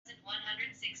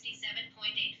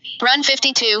feet. Run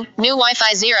 52, new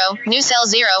Wi-Fi 0, new cell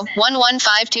 0,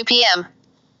 1152 p.m.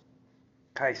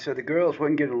 Okay, so the girls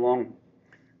wouldn't get along.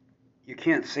 You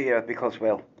can't see her because,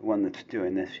 well, the one that's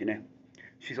doing this, you know,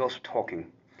 she's also talking,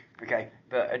 okay,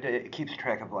 but it keeps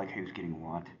track of, like, who's getting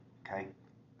what, okay,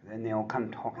 and then they all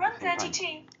come talking at the same time. Run 32,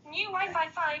 new Wi-Fi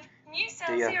 5, new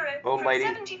cell 0, old lady,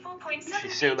 74.7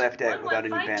 she's so left out without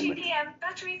any bandwidth, p.m.,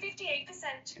 battery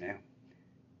 58%. you know,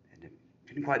 and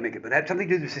didn't quite make it, but it had something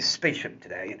to do with this spaceship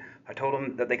today. I told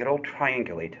them that they could all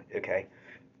triangulate, okay,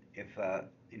 if,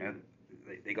 you know,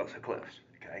 they got so close.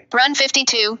 Okay. Run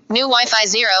 52, new Wi-Fi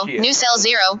 0, new cell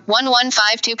 0,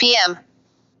 1152 p.m.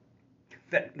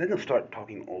 Then they'll start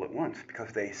talking all at once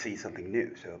because they see something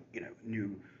new. So, you know,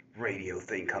 new radio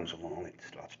thing comes along, it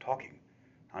starts talking.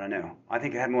 I don't know. I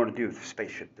think it had more to do with the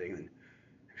spaceship thing than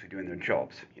actually doing their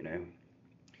jobs, you know.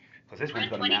 Because this one's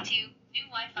got a map. 22, new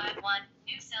Wi-Fi 1,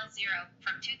 new cell 0,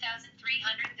 from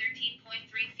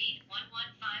 2,313.3 feet,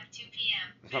 1152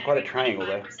 p.m. It's not quite a triangle,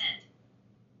 though.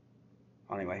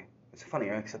 Anyway. It's funny,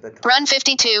 except that... Run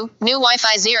 52, new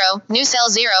Wi-Fi 0, new cell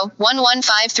 0,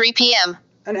 1153 p.m.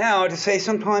 And how to say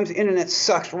sometimes the internet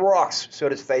sucks rocks, so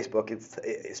does Facebook,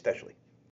 especially.